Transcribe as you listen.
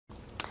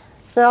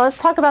So now let's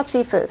talk about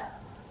seafood.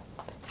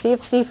 See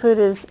if seafood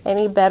is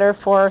any better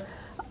for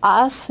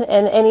us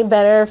and any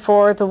better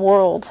for the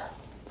world.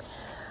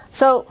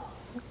 So,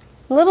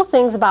 little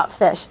things about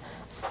fish.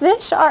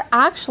 Fish are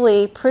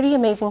actually pretty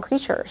amazing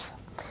creatures.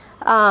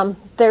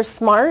 They're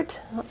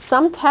smart.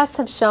 Some tests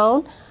have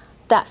shown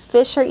that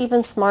fish are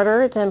even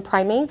smarter than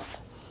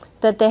primates,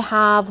 that they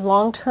have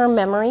long-term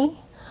memory,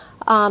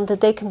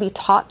 that they can be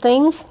taught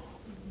things.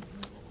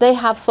 They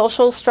have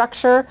social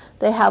structure.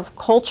 They have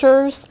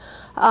cultures.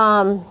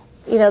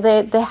 You know,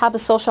 they have a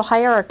social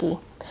hierarchy.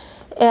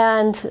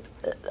 And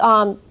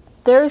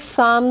there's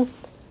some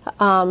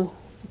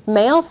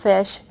male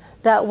fish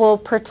that will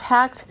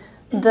protect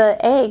the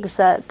eggs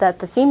that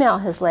the female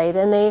has laid,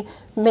 and they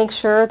make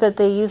sure that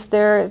they use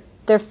their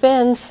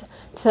fins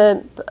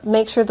to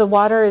make sure the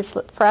water is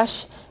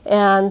fresh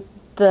and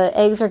the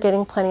eggs are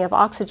getting plenty of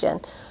oxygen.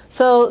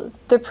 So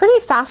they're pretty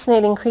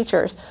fascinating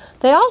creatures.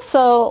 They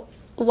also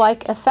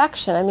like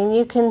affection. I mean,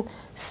 you can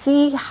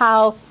see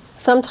how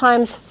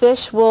sometimes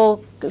fish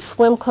will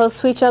swim close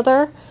to each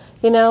other,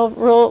 you know,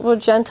 real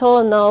gentle,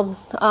 and they'll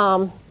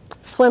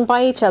swim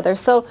by each other.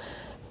 So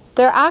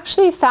they're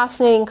actually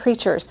fascinating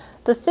creatures.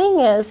 The thing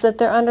is that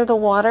they're under the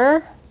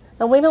water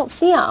and we don't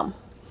see them.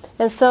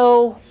 And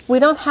so we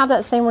don't have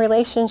that same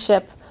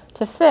relationship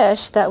to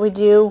fish that we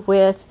do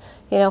with,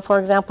 you know, for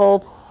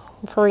example,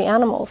 furry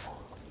animals.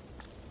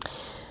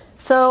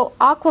 So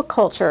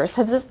aquacultures.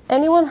 Has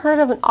anyone heard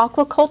of an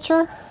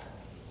aquaculture?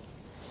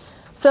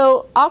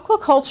 So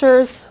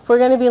aquacultures, we're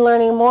going to be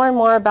learning more and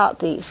more about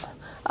these.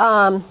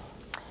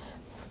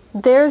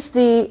 There's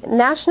the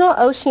National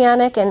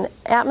Oceanic and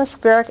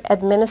Atmospheric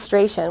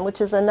Administration, which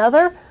is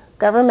another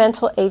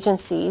governmental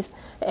agency,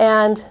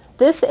 and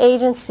this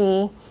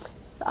agency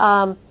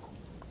kind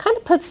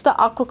of puts the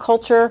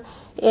aquaculture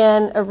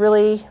in a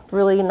really,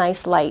 really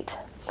nice light.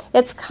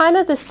 It's kind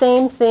of the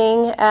same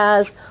thing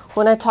as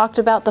when I talked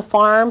about the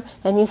farm,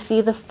 and you see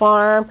the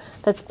farm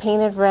that's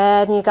painted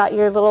red, and you got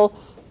your little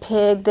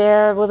pig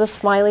there with a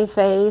smiley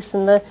face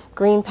and the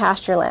green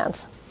pasture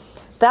lands.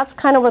 That's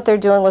kind of what they're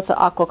doing with the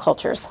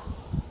aquacultures.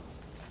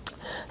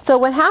 So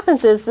what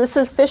happens is, this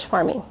is fish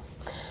farming.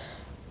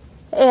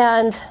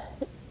 And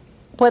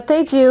what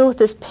they do,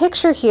 this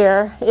picture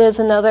here is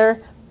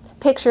another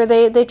picture.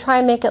 They try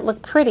and make it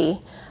look pretty.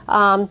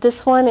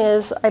 This one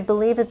is, I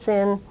believe it's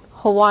in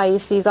Hawaii,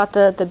 so you got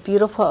the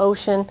beautiful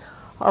ocean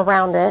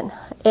around it.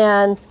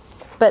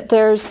 But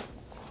there's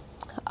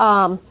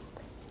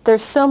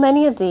so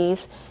many of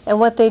these, and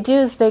what they do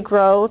is they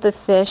grow the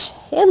fish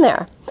in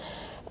there.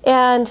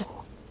 And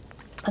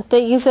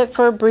they use it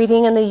for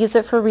breeding, and they use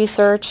it for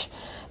research.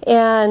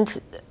 And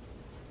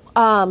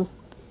the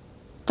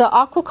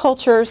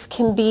aquacultures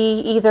can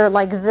be either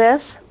like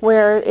this,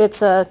 where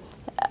it's a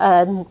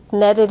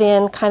netted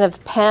in kind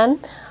of pen.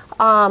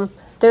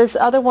 There's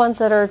other ones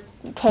that are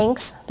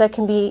tanks that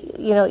can be,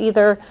 you know,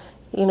 either,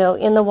 you know,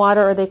 in the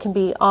water, or they can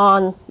be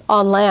on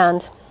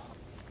land.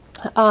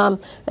 And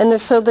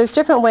there's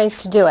different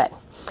ways to do it.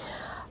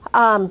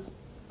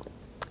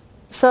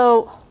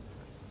 So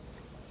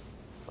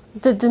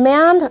the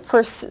demand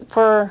for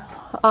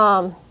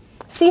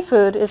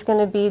seafood is going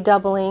to be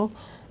doubling,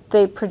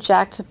 they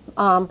project,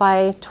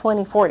 by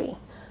 2040.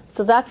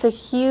 So that's a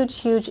huge,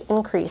 huge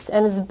increase,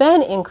 and it's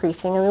been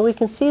increasing. I mean, we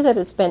can see that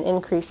it's been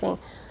increasing.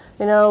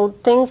 You know,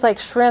 things like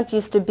shrimp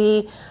used to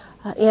be,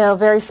 you know, a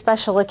very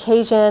special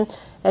occasion,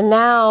 and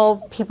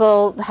now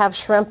people have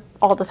shrimp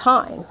all the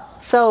time.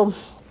 So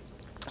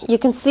you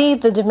can see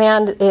the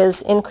demand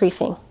is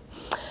increasing.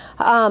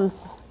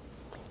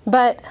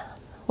 But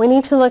we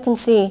need to look and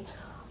see,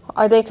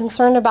 are they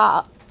concerned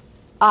about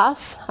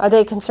us? Are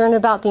they concerned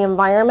about the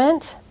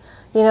environment?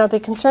 You know, are they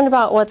concerned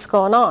about what's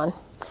going on?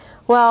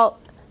 Well,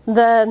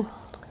 the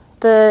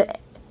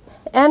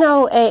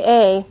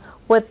NOAA,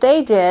 what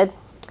they did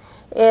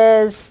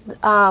is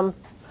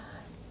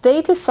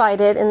they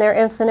decided in their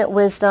infinite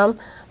wisdom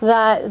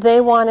that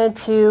they wanted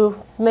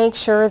to make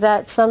sure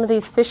that some of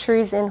these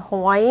fisheries in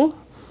Hawaii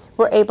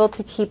were able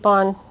to keep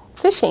on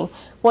fishing.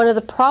 One of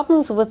the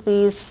problems with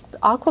these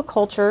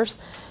aquacultures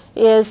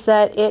is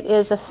that it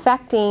is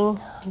affecting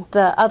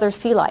the other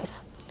sea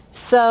life.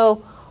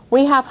 So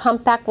we have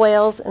humpback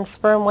whales and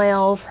sperm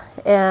whales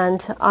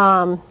and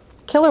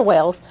killer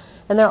whales,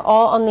 and they're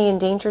all on the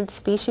endangered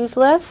species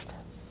list.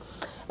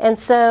 And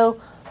so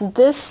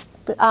this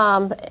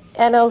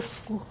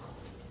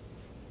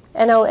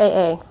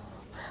NOAA,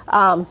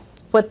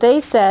 what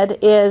they said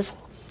is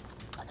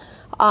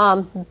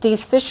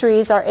these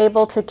fisheries are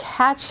able to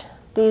catch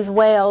these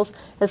whales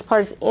as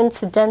part of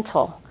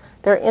incidental.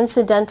 They're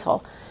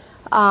incidental.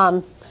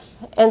 And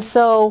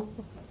so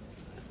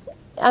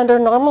under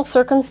normal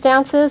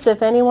circumstances,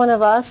 if any one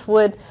of us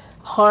would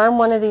harm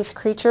one of these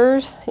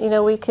creatures, you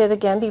know, we could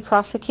again be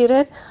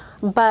prosecuted.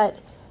 But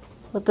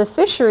with the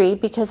fishery,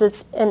 because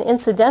it's an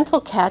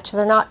incidental catch,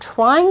 they're not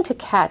trying to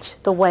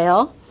catch the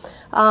whale,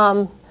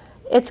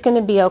 it's going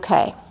to be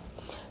okay.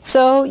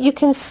 So you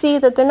can see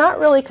that they're not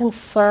really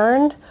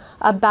concerned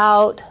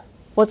about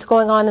what's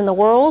going on in the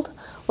world,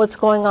 what's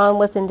going on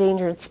with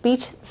endangered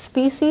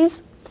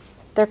species.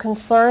 They're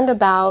concerned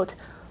about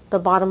the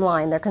bottom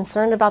line. They're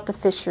concerned about the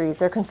fisheries.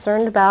 They're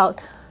concerned about,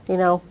 you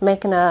know,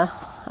 making a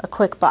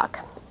quick buck.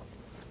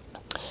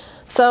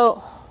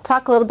 So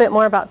talk a little bit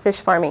more about fish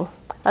farming.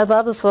 I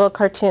love this little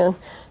cartoon.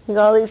 You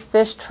got all these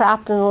fish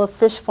trapped in a little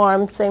fish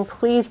farm saying,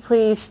 please,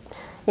 please,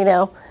 you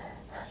know,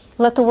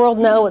 let the world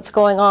know what's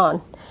going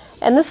on.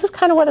 And this is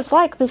kind of what it's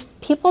like, because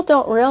people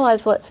don't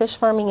realize what fish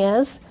farming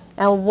is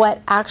and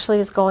what actually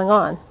is going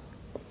on.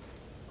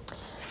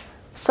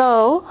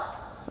 So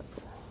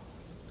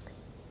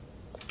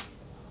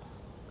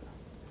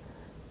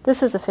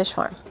this is a fish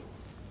farm.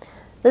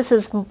 This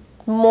is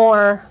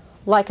more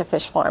like a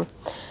fish farm.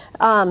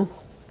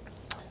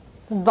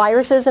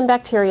 Viruses and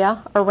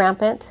bacteria are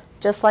rampant,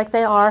 just like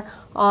they are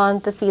on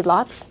the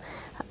feedlots.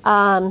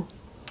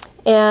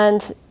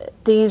 And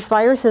these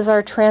viruses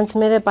are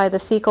transmitted by the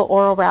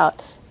fecal-oral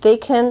route. They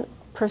can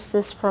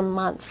persist for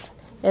months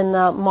in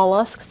the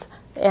mollusks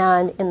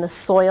and in the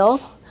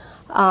soil,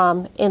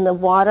 in the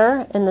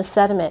water, in the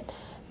sediment.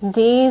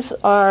 These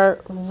are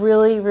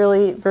really,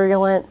 really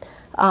virulent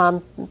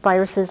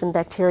viruses and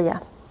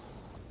bacteria.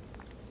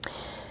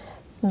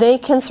 They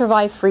can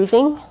survive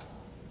freezing.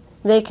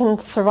 They can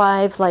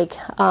survive like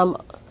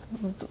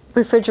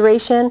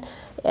refrigeration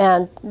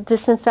and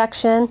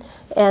disinfection,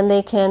 and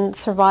they can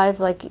survive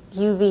like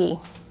UV.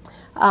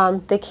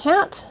 They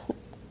can't,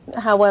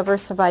 however,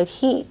 survive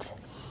heat.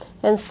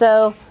 And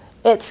so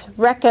it's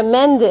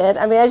recommended,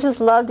 I mean, I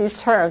just love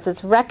these terms,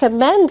 it's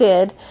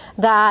recommended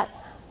that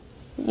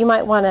you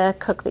might want to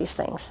cook these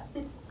things.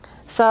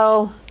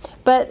 So,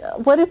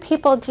 but what do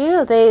people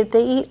do? They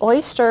eat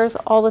oysters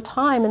all the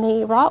time, and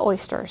they eat raw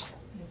oysters.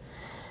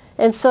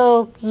 And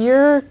so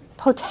you're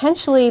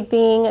potentially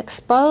being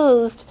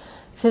exposed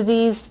to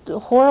these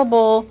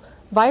horrible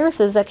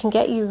viruses that can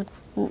get you,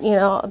 you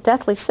know,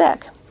 deathly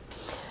sick.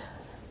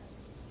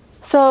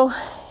 So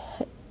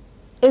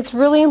it's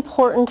really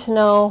important to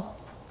know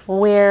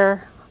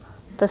where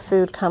the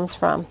food comes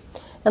from.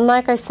 And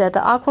like I said, the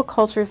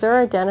aquacultures, they're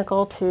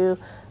identical to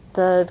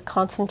the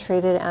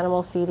concentrated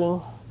animal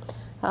feeding,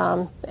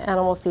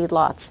 animal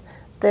feedlots.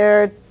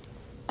 They're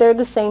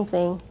the same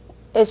thing.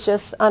 It's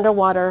just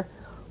underwater.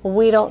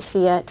 We don't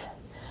see it,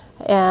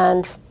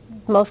 and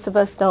most of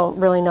us don't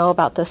really know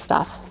about this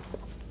stuff.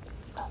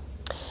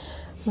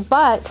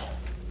 But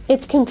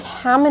it's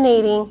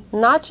contaminating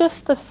not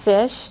just the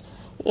fish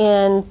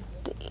in,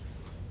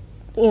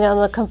 you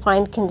know, the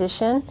confined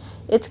condition,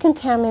 it's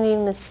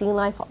contaminating the sea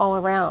life all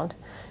around.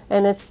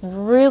 And it's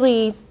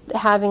really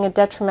having a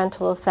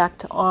detrimental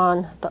effect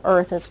on the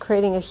earth. It's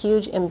creating a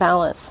huge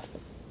imbalance.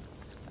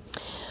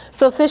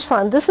 So fish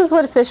farm, this is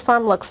what a fish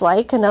farm looks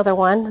like, another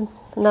one.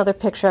 Another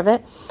picture of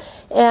it,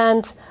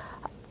 and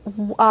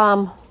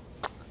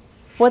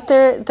what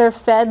they're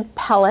fed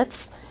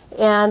pellets,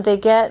 and they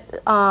get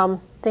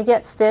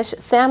fish.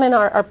 Salmon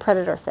are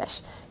predator fish,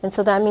 and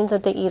so that means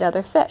that they eat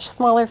other fish,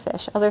 smaller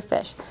fish, other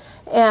fish.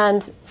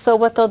 And so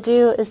what they'll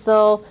do is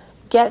they'll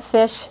get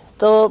fish,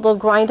 they'll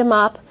grind them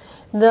up,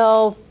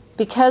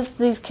 because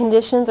these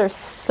conditions are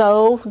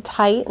so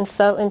tight and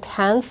so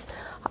intense,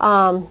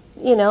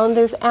 you know, and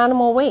there's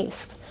animal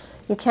waste.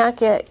 You can't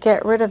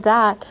get rid of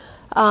that.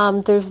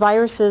 There's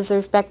viruses,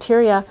 there's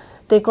bacteria.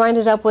 They grind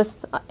it up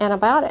with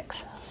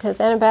antibiotics, because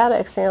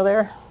antibiotics, you know,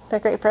 they're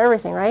great for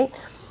everything, right?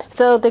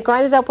 So they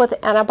grind it up with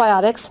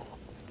antibiotics,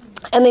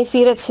 and they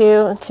feed it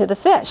to the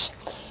fish.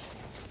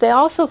 They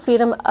also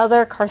feed them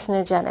other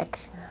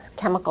carcinogenic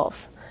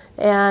chemicals,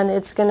 and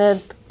it's going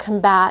to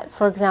combat,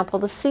 for example,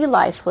 the sea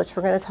lice, which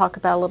we're going to talk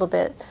about a little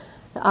bit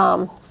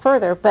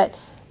further. But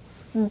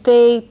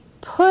they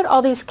put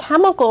all these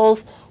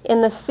chemicals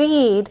in the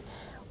feed.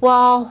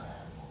 Well,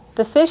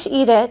 the fish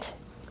eat it,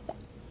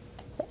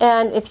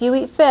 and if you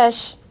eat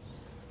fish,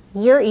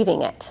 you're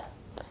eating it.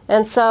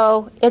 And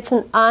so it's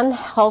an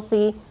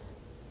unhealthy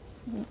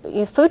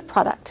food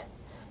product.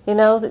 You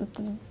know,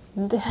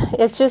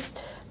 it's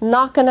just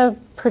not going to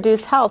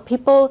produce health.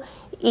 People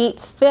eat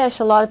fish,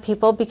 a lot of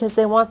people, because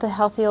they want the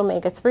healthy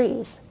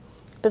omega-3s.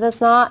 But that's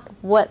not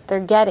what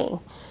they're getting.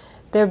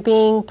 They're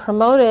being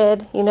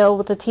promoted, you know,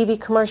 with the TV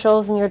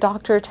commercials and your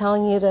doctor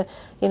telling you to,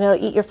 you know,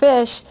 eat your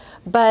fish.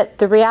 But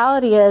the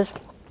reality is,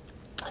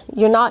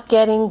 you're not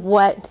getting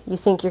what you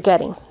think you're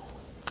getting.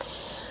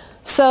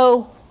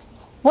 So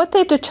what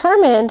they've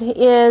determined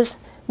is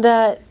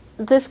that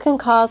this can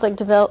cause like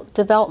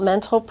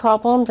developmental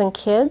problems in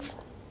kids.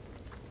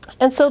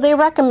 And so they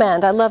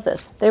recommend, I love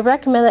this, they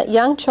recommend that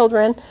young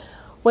children,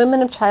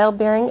 women of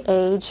childbearing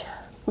age,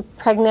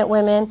 pregnant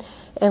women,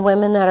 and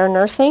women that are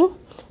nursing,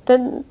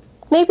 then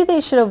maybe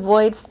they should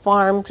avoid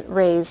farmed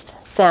raised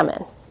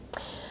salmon.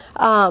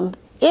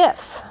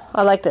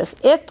 I like this,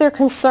 if they're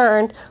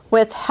concerned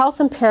with health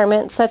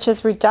impairment such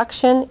as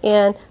reduction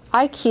in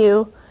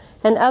IQ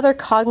and other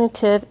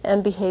cognitive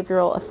and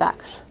behavioral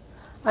effects.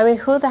 I mean,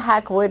 who the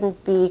heck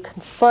wouldn't be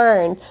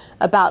concerned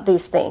about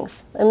these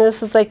things? I mean,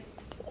 this is like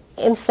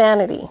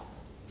insanity.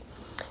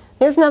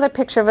 Here's another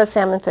picture of a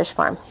salmon fish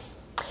farm.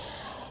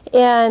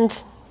 And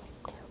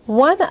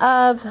one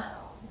of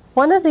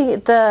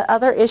the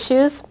other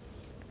issues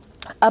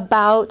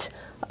about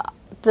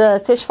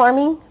the fish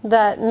farming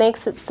that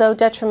makes it so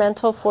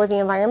detrimental for the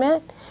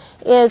environment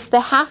is they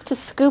have to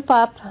scoop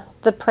up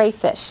the prey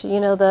fish, you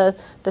know, the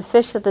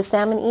fish that the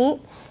salmon eat,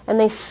 and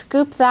they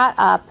scoop that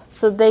up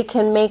so they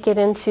can make it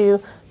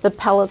into the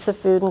pellets of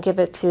food and give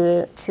it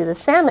to the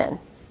salmon.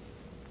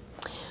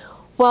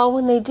 Well,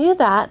 when they do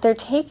that, they're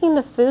taking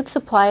the food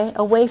supply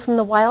away from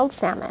the wild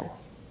salmon.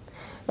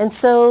 And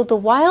so the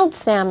wild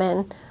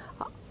salmon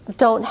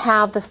don't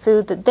have the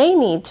food that they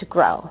need to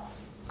grow.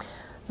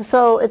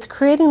 So it's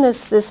creating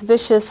this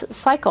vicious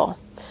cycle.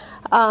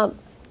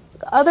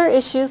 Other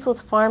issues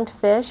with farmed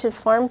fish is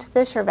farmed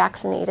fish are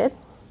vaccinated,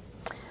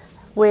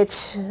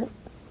 which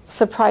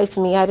surprised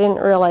me. I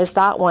didn't realize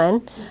that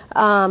one.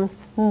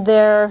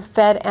 They're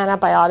fed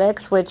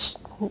antibiotics, which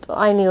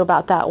I knew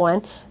about that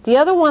one. The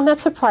other one that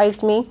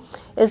surprised me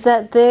is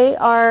that they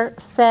are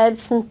fed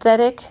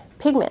synthetic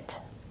pigment.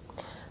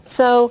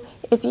 So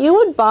if you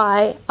would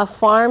buy a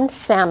farmed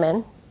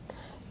salmon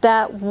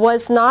that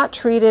was not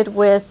treated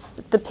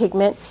with the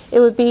pigment, it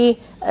would be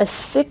a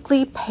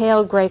sickly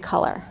pale gray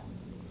color.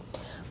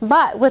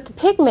 But with the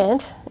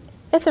pigment,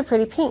 it's a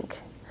pretty pink.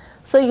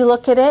 So you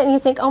look at it and you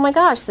think, oh my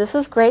gosh, this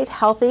is great,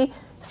 healthy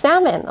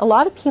salmon. A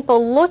lot of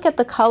people look at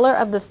the color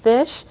of the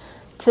fish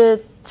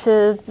to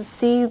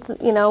see,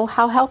 you know,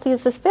 how healthy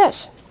is this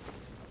fish.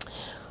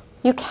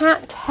 You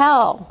can't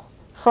tell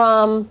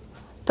from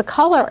the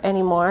color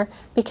anymore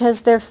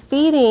because they're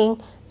feeding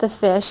the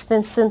fish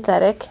the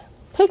synthetic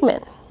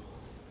pigment.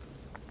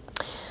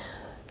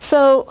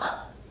 So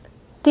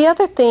the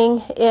other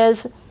thing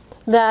is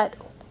that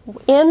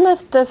in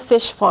the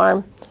fish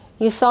farm,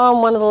 you saw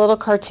in one of the little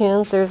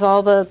cartoons, there's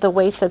all the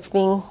waste that's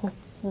being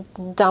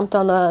dumped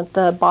on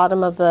the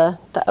bottom of the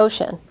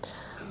ocean.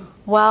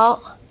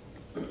 Well,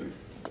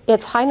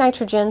 it's high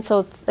nitrogen,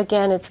 so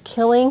again, it's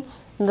killing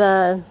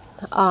the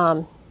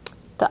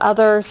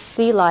other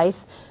sea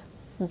life,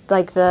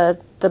 like the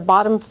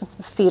bottom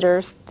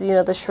feeders, you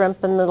know, the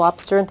shrimp and the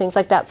lobster and things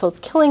like that. So it's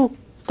killing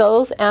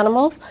those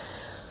animals,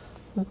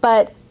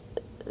 but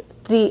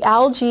the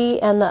algae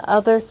and the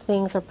other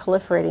things are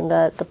proliferating.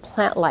 The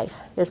plant life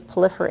is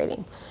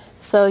proliferating.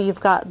 So you've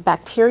got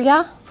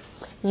bacteria,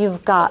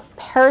 you've got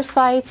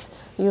parasites,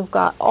 you've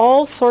got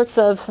all sorts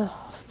of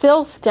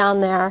filth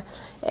down there,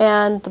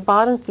 and the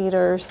bottom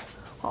feeders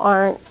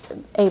aren't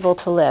able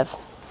to live.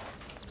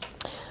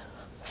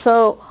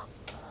 So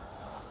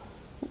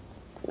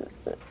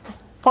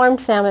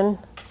farmed salmon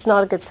is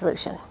not a good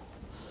solution.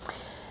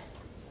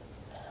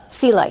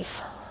 Sea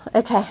lice.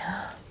 Okay.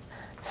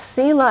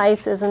 Sea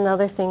lice is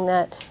another thing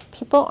that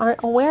people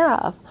aren't aware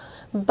of,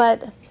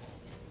 but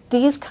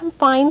these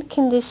confined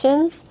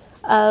conditions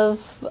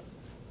of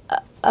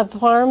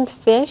farmed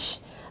fish,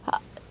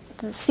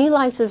 the sea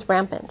lice is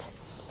rampant,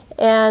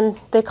 and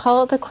they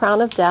call it the crown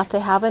of death.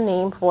 They have a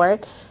name for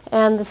it,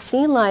 and the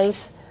sea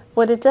lice,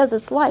 what it does,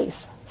 it's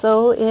lice.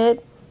 So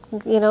it,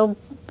 you know,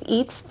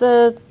 eats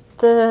the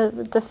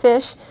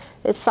fish,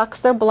 it sucks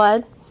their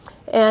blood,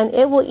 and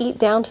it will eat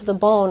down to the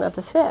bone of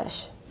the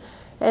fish.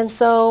 And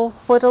so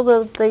what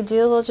they do,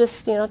 they'll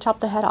just, you know, chop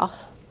the head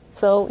off.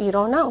 So you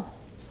don't know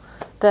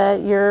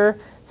that your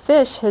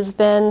fish has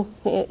been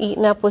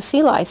eaten up with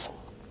sea lice.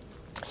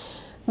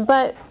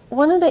 But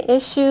one of the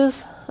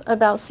issues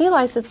about sea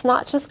lice, it's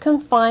not just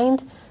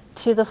confined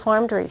to the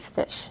farmed raised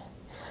fish,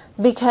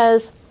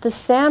 because the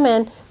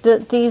salmon,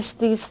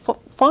 these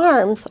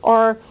farms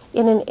are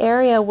in an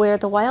area where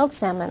the wild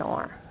salmon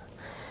are.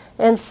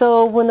 And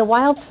so when the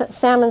wild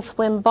salmon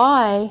swim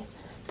by,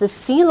 the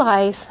sea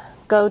lice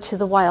go to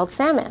the wild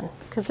salmon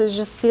because there's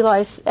just sea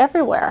lice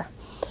everywhere.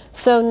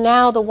 So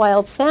now the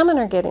wild salmon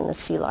are getting the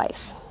sea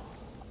lice.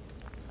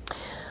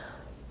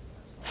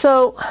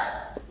 So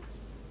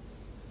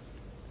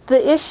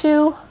the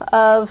issue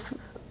of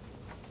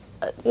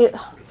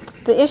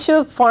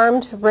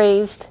farmed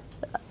raised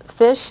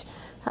fish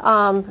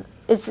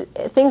is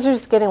things are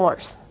just getting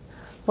worse.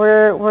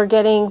 We're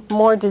getting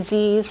more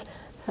disease,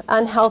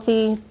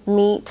 unhealthy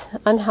meat,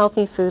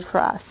 unhealthy food for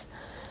us.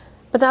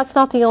 But that's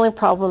not the only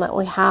problem that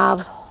we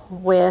have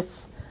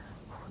with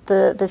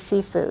the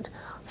seafood.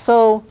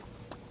 So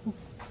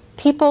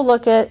people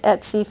look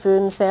at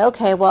seafood and say,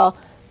 okay, well,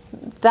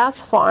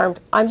 that's farmed.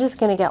 I'm just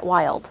going to get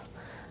wild.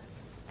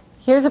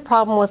 Here's a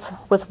problem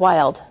with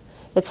wild.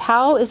 It's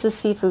how is the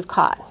seafood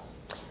caught?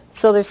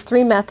 So there's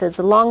three methods: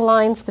 the long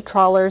lines, the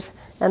trawlers,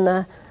 and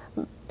the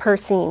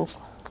purseines.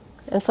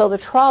 And so the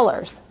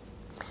trawlers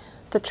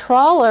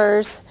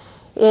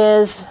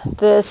is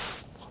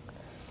this.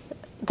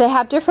 They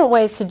have different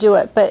ways to do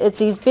it, but it's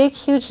these big,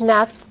 huge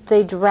nets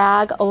they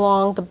drag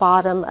along the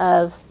bottom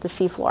of the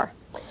seafloor.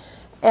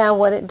 And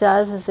what it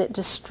does is it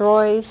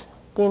destroys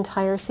the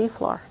entire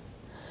seafloor.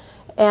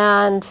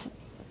 And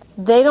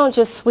they don't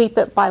just sweep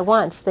it by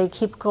once. They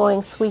keep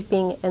going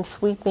sweeping and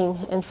sweeping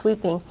and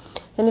sweeping.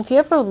 And if you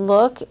ever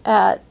look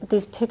at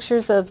these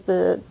pictures of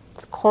the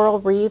coral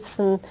reefs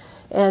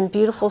and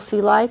beautiful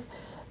sea life,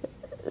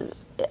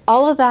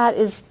 all of that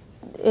is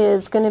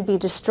going to be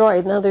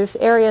destroyed. Now there's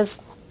areas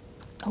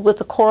with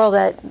the coral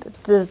that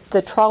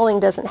the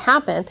trawling doesn't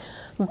happen,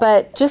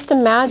 but just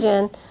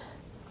imagine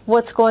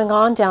what's going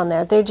on down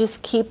there. They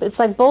just keep, it's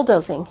like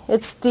bulldozing.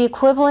 It's the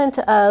equivalent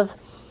of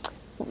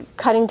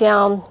cutting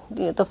down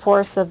the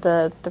forests of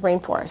the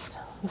rainforest.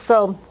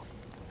 So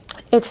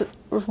it's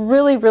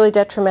really, really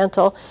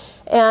detrimental.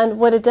 And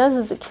what it does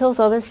is it kills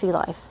other sea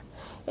life.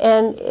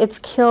 And it's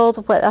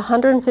killed, what,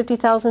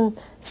 150,000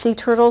 sea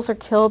turtles are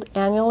killed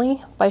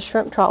annually by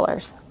shrimp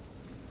trawlers.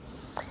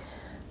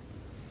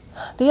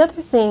 The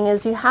other thing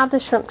is you have the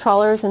shrimp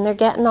trawlers and they're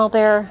getting all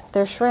their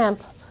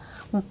shrimp,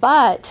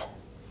 but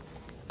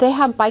they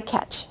have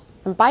bycatch.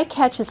 And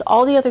bycatch is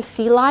all the other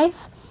sea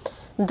life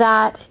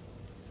that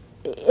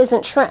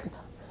isn't shrimp.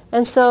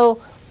 And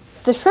so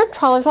the shrimp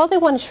trawlers, all they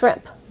want is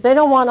shrimp. They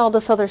don't want all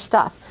this other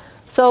stuff.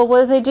 So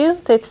what do?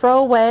 They throw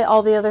away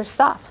all the other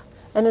stuff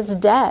and it's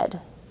dead.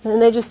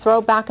 And they just throw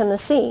it back in the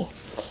sea.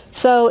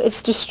 So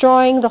it's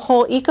destroying the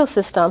whole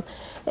ecosystem.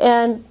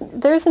 And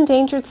there's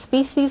endangered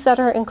species that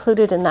are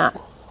included in that.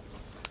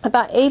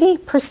 About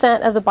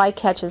 80% of the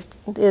bycatch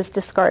is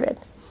discarded.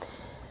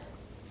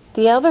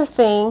 The other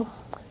thing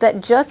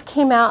that just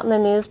came out in the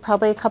news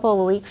probably a couple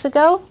of weeks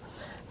ago,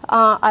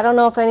 I don't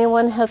know if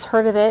anyone has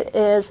heard of it,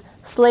 is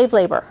slave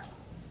labor.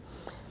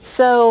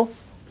 So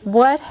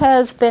what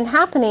has been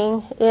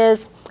happening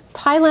is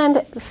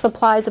Thailand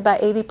supplies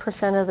about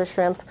 80% of the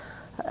shrimp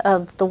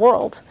of the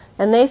world.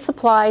 And they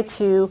supply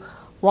to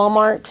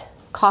Walmart,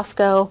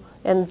 Costco,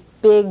 and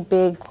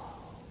big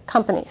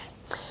companies.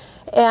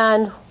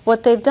 And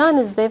what they've done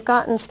is they've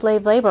gotten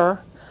slave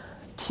labor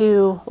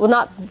to, well,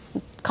 not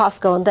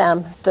Costco and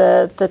them,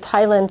 the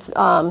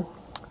Thailand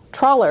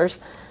trawlers,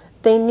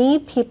 they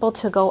need people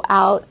to go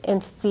out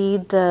and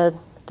feed the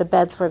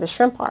beds where the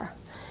shrimp are.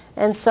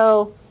 And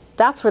so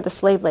that's where the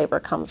slave labor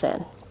comes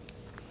in.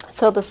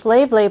 So the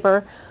slave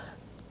labor,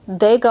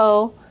 they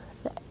go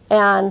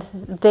and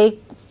they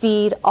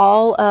feed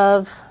all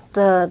of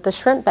the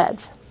shrimp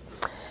beds.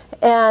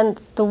 And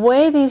the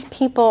way these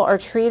people are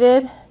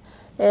treated,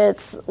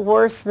 it's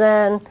worse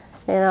than,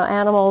 you know,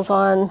 animals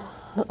on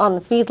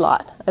the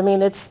feedlot. I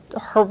mean, it's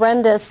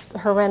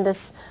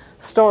horrendous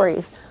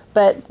stories.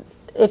 But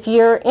if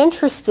you're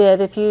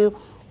interested, if you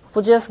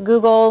will just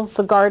Google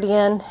The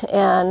Guardian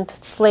and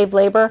slave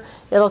labor,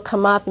 it'll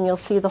come up and you'll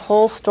see the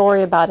whole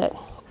story about it.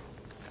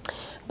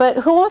 But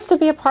who wants to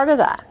be a part of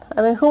that?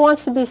 I mean, who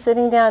wants to be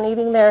sitting down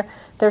eating their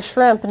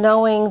shrimp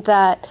knowing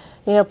that,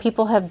 you know,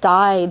 people have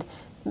died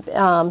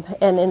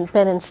and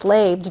been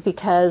enslaved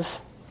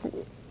because,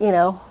 you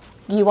know,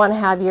 you want to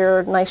have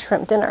your nice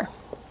shrimp dinner?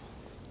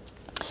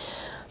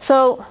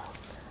 So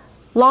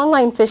long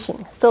line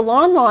fishing. So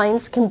long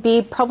lines can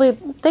be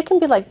they can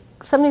be like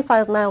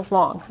 75 miles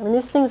long. I mean,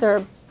 these things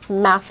are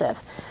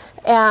massive.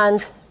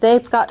 And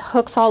they've got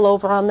hooks all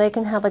over them. They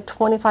can have like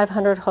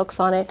 2,500 hooks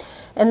on it.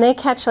 And they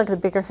catch like the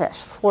bigger fish,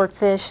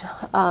 swordfish,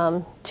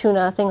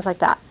 tuna, things like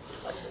that.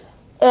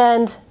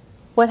 And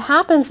what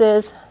happens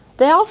is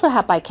they also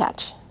have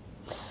bycatch.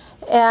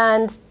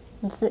 And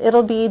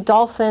it'll be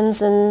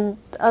dolphins and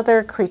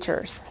other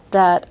creatures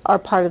that are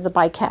part of the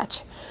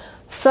bycatch.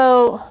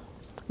 So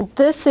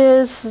this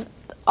is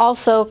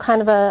also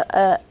kind of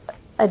a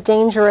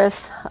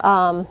dangerous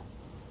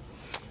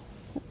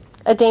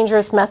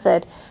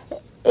method.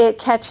 It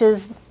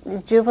catches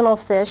juvenile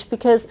fish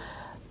because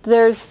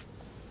there's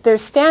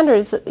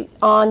standards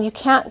on, you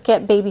can't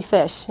get baby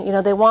fish. You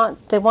know, they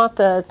want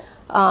the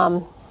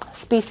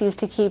species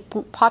to keep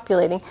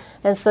populating,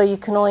 and so you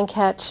can only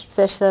catch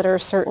fish that are a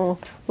certain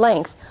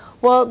length.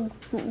 Well,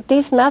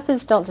 these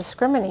methods don't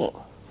discriminate.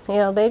 You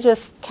know, they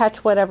just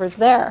catch whatever's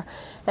there.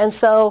 And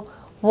so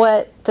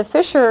what the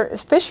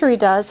fishery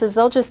does is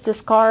they'll just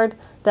discard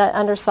that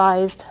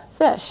undersized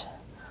fish.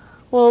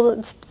 Well,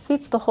 it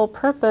defeats the whole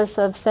purpose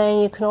of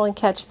saying you can only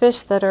catch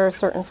fish that are a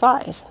certain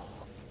size.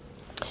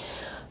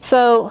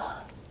 So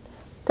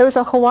there was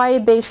a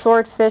Hawaii-based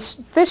swordfish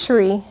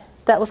fishery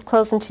that was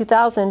closed in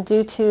 2000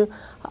 due to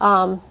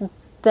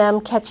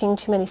them catching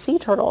too many sea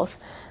turtles,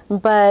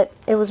 but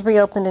it was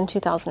reopened in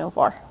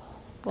 2004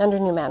 under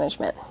new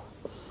management.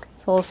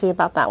 So we'll see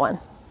about that one.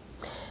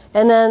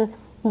 And then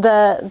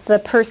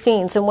the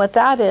Persines, and what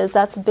that is,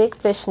 that's a big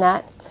fish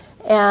net,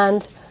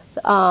 and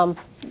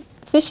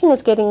fishing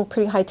is getting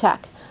pretty high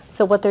tech.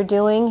 So what they're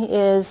doing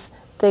is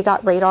they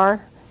got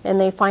radar and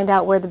they find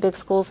out where the big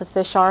schools of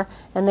fish are,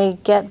 and they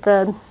get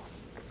I'm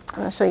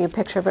going to show you a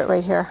picture of it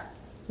right here.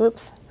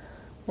 Oops,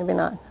 maybe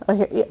not. Oh,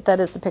 here, yeah,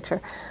 that is the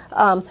picture.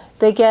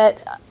 They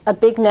get a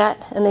big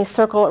net and they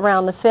circle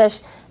around the fish,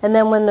 and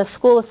then when the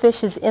school of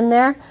fish is in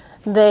there,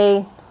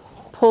 they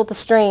pull the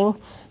string,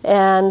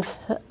 and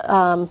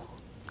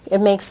it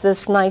makes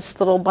this nice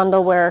little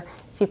bundle where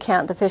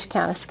the fish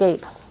can't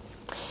escape.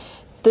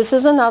 This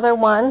is another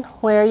one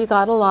where you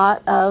got a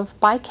lot of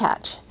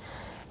bycatch.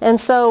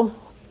 And so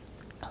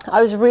I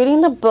was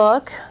reading the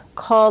book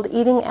called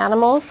Eating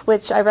Animals,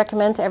 which I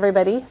recommend to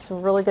everybody. It's a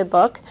really good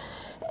book.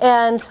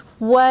 And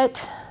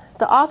what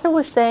the author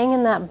was saying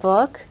in that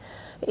book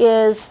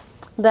is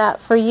that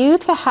for you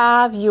to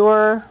have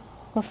your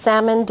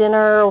salmon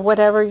dinner or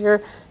whatever, your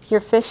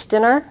fish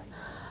dinner,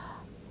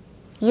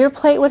 your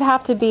plate would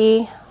have to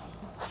be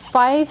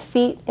 5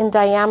 feet in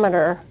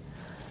diameter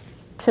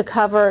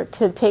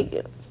to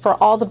take for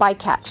all the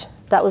bycatch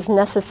that was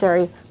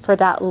necessary for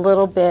that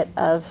little bit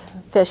of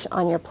fish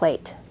on your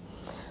plate.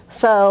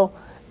 So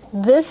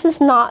this is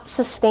not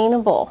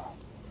sustainable,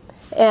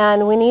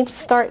 and we need to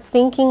start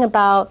thinking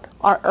about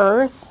our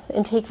earth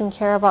and taking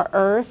care of our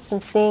earth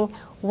and seeing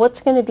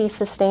what's going to be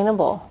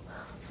sustainable.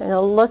 You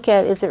know, look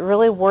at, is it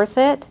really worth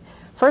it?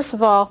 First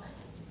of all,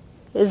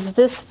 is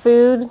this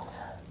food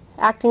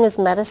acting as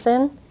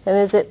medicine, and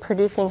is it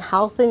producing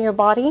health in your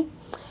body?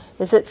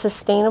 Is it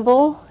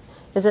sustainable?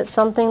 Is it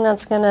something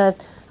that's going to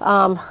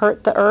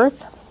hurt the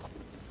earth?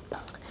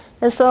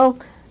 And so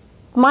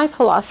my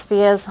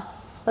philosophy is,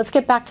 let's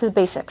get back to the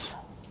basics.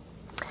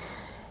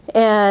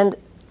 And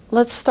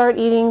let's start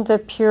eating the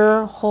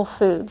pure whole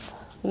foods.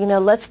 You know,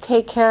 let's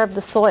take care of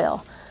the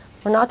soil.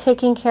 We're not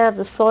taking care of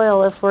the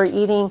soil if we're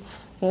eating,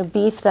 you know,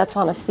 beef that's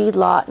on a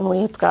feedlot and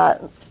we've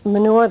got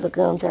manure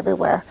lagoons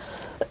everywhere.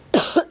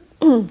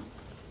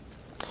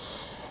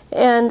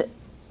 And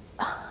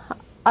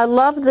I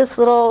love this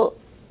little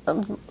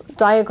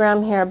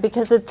diagram here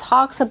because it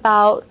talks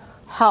about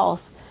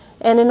health.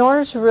 And in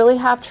order to really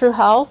have true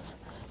health,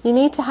 you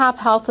need to have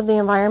health of the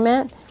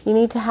environment. You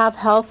need to have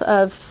health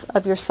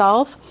of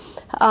yourself.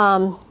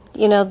 You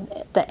know,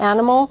 the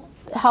animal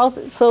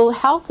health. So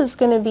health is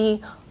going to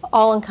be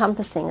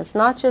all-encompassing. It's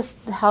not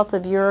just the health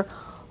of your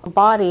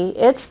body,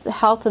 it's the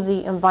health of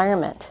the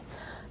environment.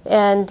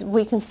 And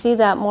we can see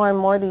that more and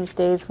more these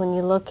days when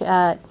you look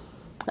at,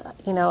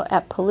 you know,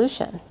 at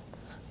pollution.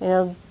 You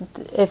know,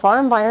 if our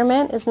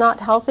environment is not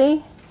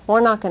healthy,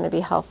 we're not going to be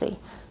healthy.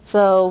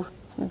 So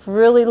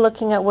really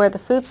looking at where the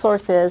food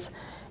source is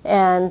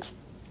and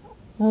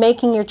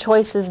making your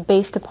choices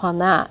based upon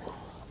that.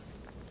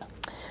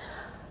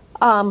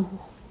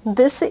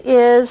 This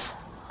is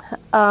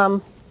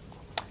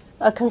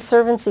a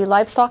conservancy,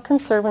 livestock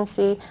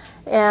conservancy,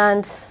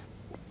 and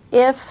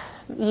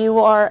if you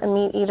are a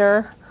meat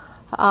eater,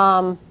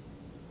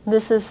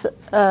 this is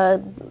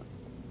a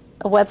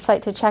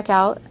website to check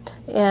out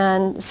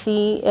and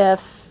see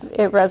if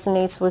it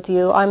resonates with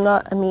you. I'm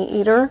not a meat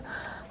eater.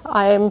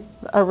 I'm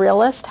a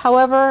realist,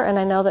 however, and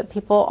I know that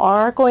people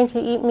are going to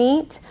eat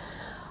meat.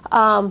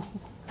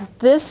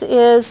 This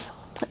is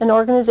an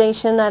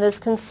organization that is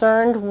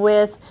concerned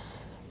with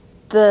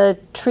the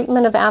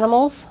treatment of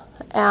animals,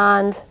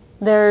 and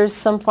there's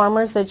some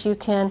farmers that you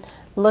can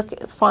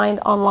find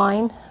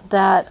online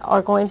that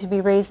are going to be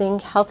raising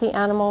healthy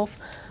animals,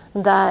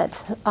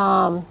 that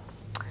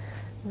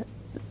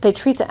they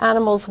treat the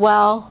animals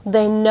well,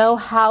 they know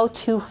how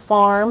to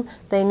farm,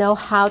 they know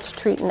how to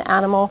treat an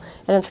animal,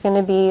 and it's going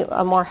to be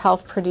a more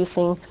health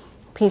producing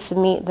piece of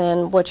meat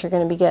than what you're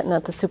going to be getting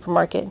at the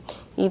supermarket,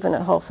 even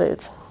at Whole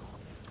Foods.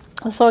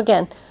 So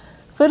again,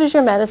 food is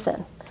your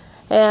medicine,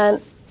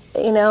 and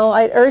you know,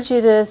 I urge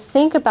you to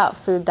think about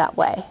food that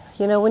way.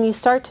 You know, when you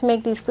start to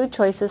make these food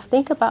choices,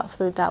 think about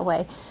food that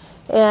way.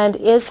 And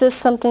is this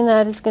something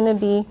that is going to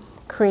be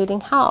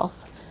creating health?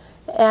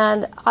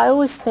 And I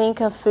always think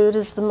of food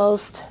as the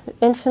most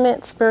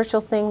intimate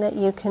spiritual thing that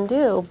you can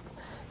do,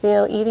 you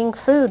know, eating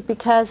food,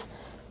 because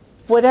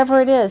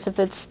whatever it is, if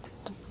it's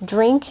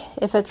drink,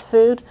 if it's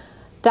food,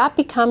 that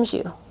becomes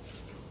you.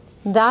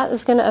 That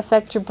is going to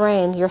affect your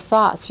brain, your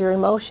thoughts, your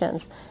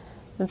emotions.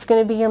 It's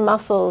going to be your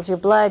muscles, your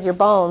blood, your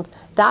bones.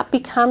 That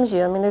becomes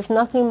you. I mean, there's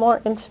nothing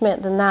more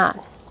intimate than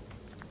that.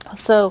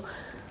 So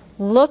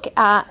look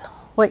at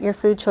what your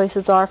food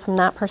choices are from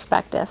that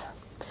perspective.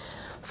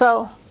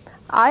 So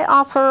I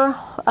offer,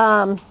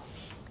 I'm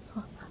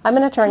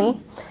an attorney,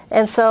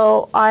 and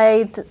so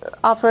I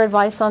offer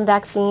advice on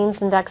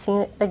vaccines and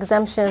vaccine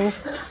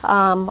exemptions,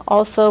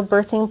 also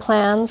birthing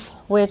plans,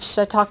 which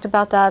I talked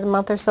about that a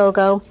month or so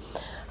ago,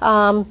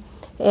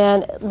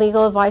 and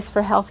legal advice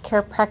for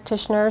healthcare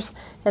practitioners,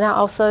 and I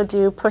also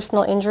do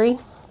personal injury,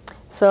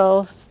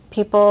 so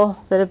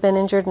people that have been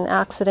injured in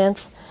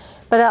accidents.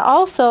 But I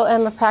also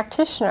am a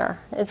practitioner,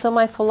 and so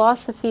my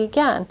philosophy,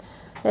 again,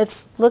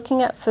 it's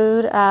looking at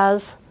food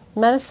as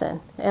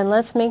medicine, and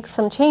let's make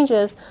some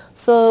changes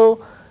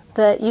so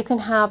that you can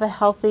have a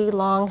healthy,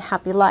 long,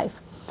 happy life.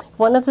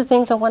 One of the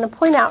things I want to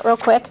point out real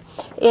quick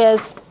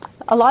is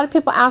a lot of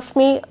people ask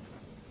me,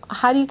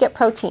 how do you get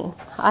protein?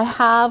 I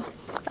have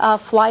a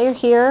flyer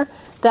here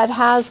that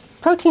has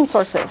protein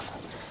sources,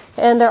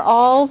 and they're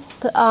all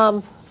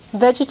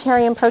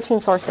vegetarian protein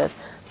sources.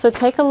 So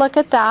take a look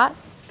at that.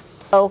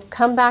 So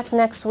come back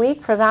next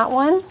week for that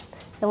one,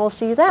 and we'll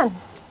see you then.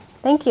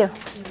 Thank you.